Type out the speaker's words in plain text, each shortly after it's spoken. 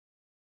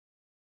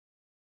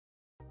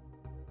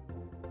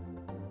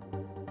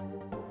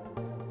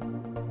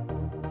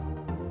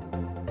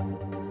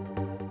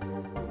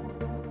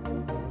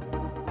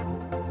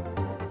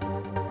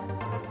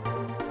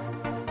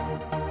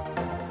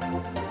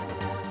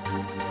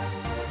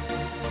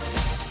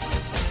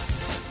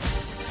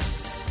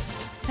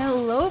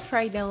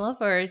Friday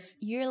lovers,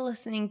 you're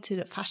listening to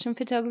the Fashion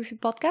Photography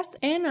Podcast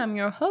and I'm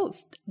your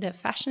host, the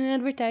fashion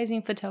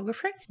advertising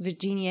photographer,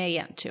 Virginia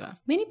Yanchua.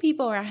 Many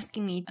people are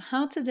asking me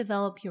how to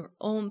develop your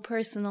own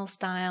personal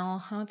style,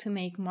 how to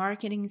make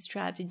marketing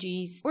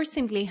strategies, or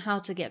simply how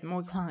to get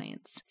more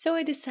clients. So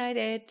I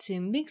decided to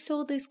mix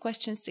all these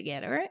questions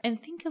together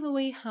and think of a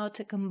way how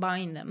to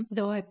combine them,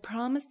 though I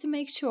promise to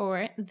make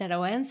sure that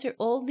I'll answer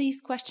all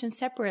these questions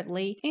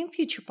separately in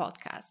future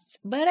podcasts.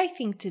 But I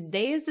think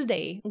today is the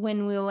day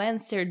when we'll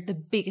answer the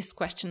biggest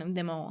question of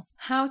them all: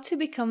 how to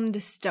become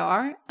the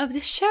star of the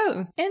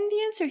show. And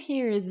the answer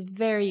here is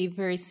very,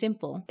 very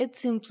simple.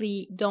 It's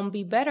simply don't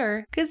be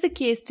better, because the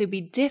key is to be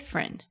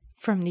different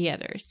from the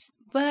others.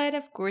 But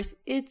of course,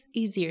 it's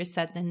easier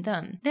said than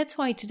done. That's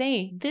why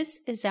today, this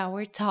is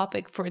our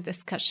topic for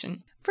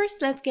discussion.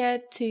 First, let's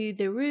get to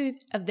the root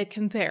of the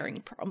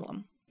comparing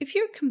problem. If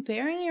you're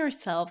comparing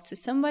yourself to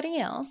somebody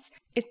else,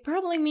 it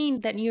probably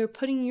means that you're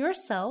putting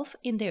yourself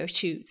in their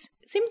shoes.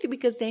 Simply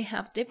because they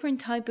have different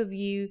type of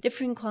you,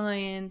 different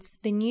clients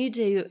than you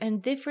do,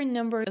 and different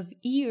number of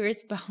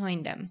years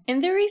behind them.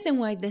 And the reason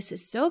why this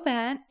is so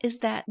bad is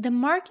that the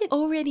market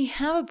already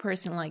have a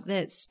person like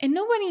this, and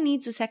nobody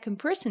needs a second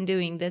person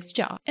doing this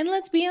job. And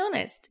let's be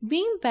honest,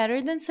 being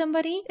better than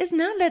somebody is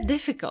not that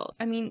difficult.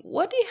 I mean,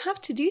 what do you have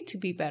to do to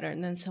be better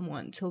than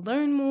someone? To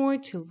learn more,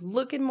 to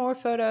look at more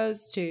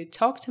photos, to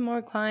talk to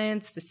more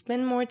clients, to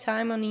spend more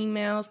time on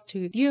emails,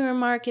 to do your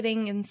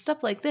marketing and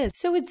stuff like this.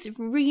 So it's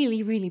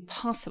really, really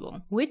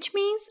possible, which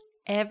means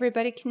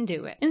everybody can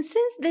do it. And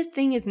since this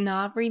thing is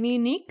not really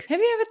unique,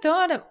 have you ever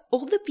thought of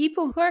all the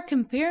people who are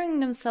comparing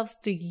themselves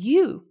to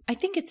you? I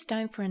think it's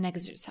time for an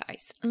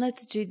exercise.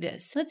 Let's do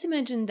this. Let's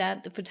imagine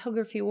that the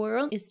photography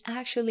world is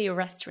actually a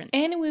restaurant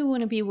and we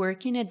want to be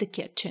working at the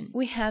kitchen.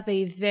 We have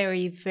a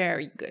very,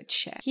 very good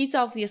chef. He's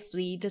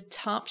obviously the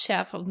top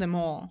chef of them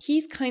all.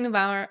 He's kind of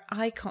our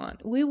icon.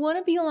 We want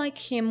to be like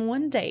him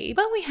one day,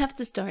 but we have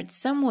to start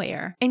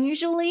somewhere. And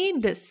usually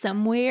the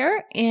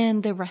somewhere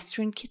in the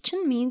restaurant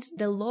kitchen means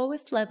the lowest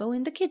level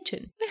in the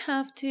kitchen. We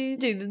have to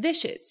do the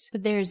dishes,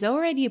 but there's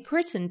already a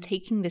person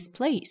taking this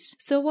place.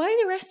 So why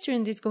the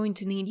restaurant is going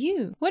to need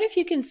you? What if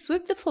you can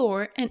sweep the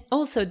floor and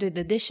also do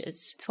the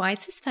dishes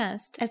twice as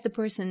fast as the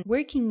person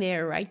working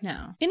there right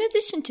now? In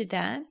addition to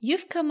that,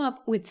 you've come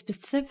up with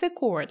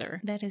specific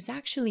order that is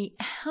actually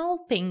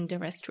helping the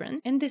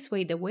restaurant, and this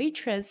way the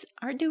waitress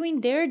are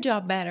doing their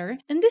job better,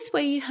 and this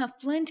way you have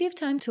plenty of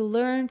time to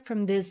learn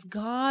from this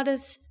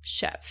goddess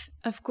chef.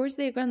 Of course,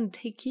 they're going to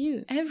take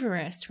you. Every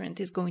restaurant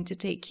is going to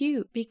take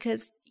you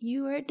because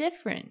you are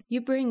different.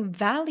 You bring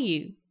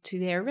value to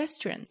their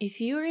restaurant.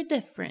 If you are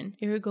different,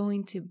 you're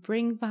going to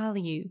bring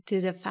value to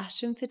the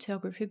fashion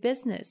photography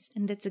business.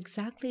 And that's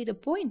exactly the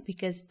point,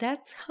 because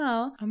that's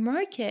how a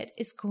market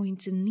is going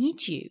to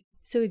need you.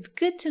 So it's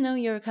good to know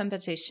your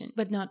competition,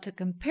 but not to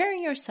compare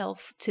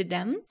yourself to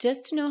them,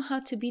 just to know how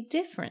to be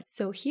different.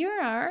 So here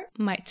are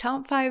my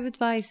top 5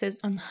 advices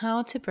on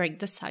how to break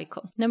the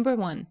cycle. Number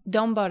 1,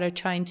 don't bother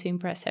trying to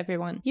impress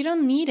everyone. You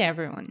don't need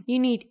everyone. You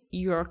need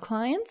your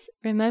clients.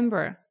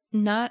 Remember,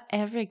 not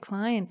every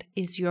client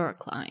is your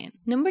client.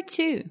 Number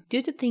 2,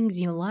 do the things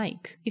you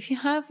like. If you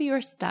have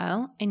your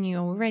style and you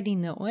already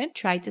know it,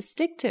 try to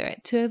stick to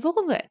it, to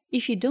evolve it.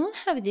 If you don't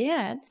have it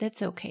yet,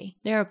 that's okay.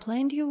 There are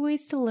plenty of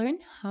ways to learn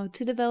how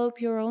to develop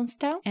your own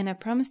style, and I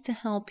promise to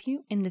help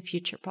you in the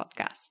future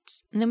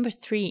podcasts. Number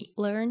 3,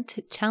 learn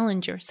to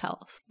challenge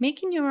yourself.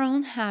 Making your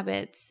own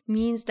habits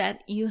means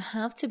that you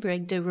have to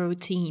break the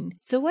routine.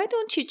 So why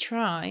don't you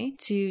try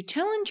to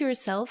challenge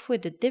yourself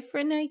with a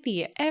different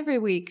idea every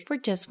week for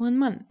just 1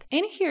 month?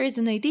 And here is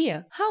an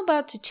idea. How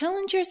about to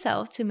challenge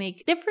yourself to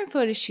make different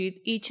photo shoot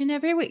each and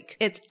every week?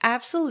 It's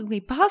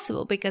absolutely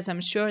possible, because I'm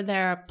sure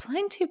there are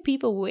plenty of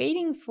people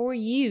waiting for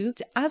you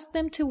to ask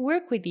them to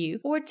work with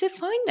you or to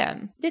find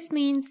them. This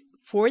means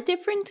 4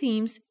 different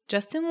teams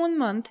just in 1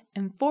 month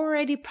and 4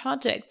 ready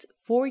projects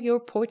for your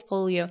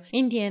portfolio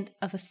in the end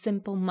of a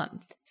simple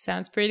month.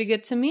 Sounds pretty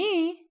good to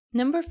me.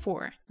 Number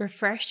 4,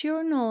 refresh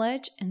your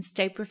knowledge and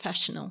stay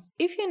professional.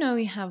 If you know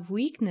you have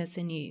weakness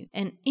in you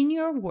and in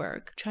your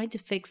work, try to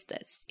fix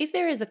this. If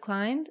there is a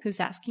client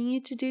who's asking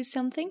you to do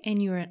something and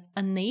you're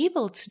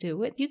unable to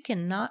do it, you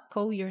cannot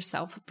call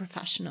yourself a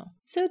professional.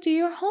 So do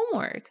your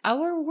homework.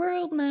 Our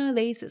world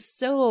nowadays is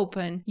so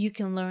open. You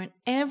can learn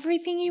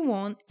everything you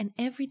want and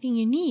everything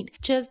you need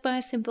just by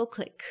a simple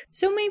click.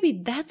 So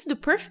maybe that's the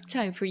perfect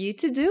time for you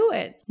to do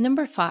it.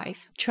 Number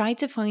 5, try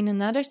to find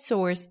another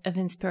source of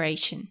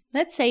inspiration.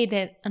 Let's say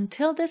that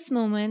until this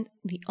moment,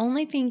 the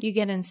only thing you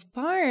get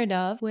inspired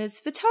of was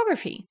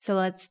photography. So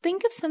let's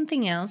think of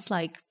something else,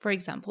 like, for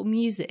example,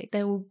 music,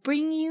 that will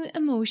bring you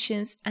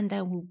emotions and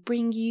that will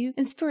bring you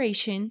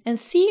inspiration, and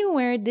see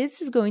where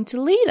this is going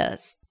to lead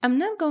us. I'm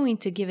not going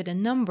to give it a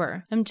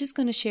number. I'm just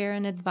going to share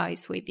an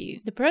advice with you.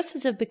 The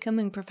process of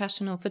becoming a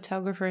professional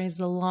photographer is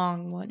a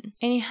long one,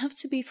 and you have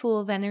to be full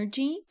of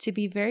energy, to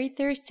be very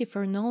thirsty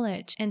for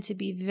knowledge, and to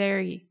be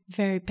very,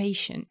 very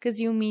patient,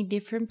 because you'll meet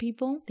different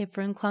people,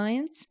 different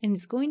clients, and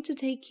it's going to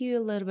take you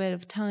a little bit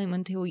of time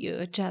until you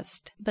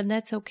adjust. But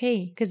that's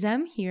okay, because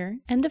I'm here,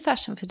 and the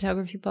Fashion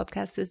Photography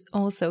Podcast is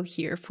also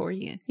here for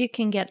you. You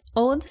can get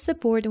all the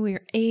support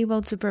we're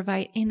able to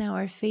provide in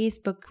our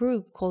Facebook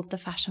group called the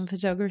Fashion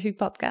Photography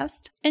Podcast,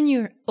 and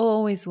you're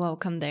always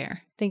welcome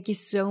there. Thank you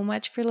so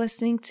much for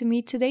listening to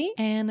me today,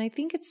 and I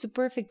think it's the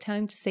perfect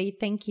time to say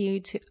thank you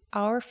to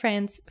our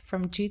friends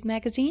from Jude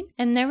Magazine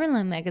and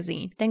Neverland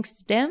Magazine. Thanks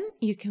to them,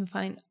 you can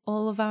find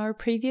all of our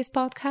previous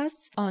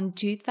podcasts on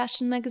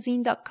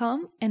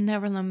judefashionmagazine.com and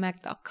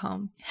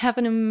neverlandmag.com. Have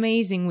an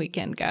amazing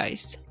weekend,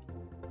 guys.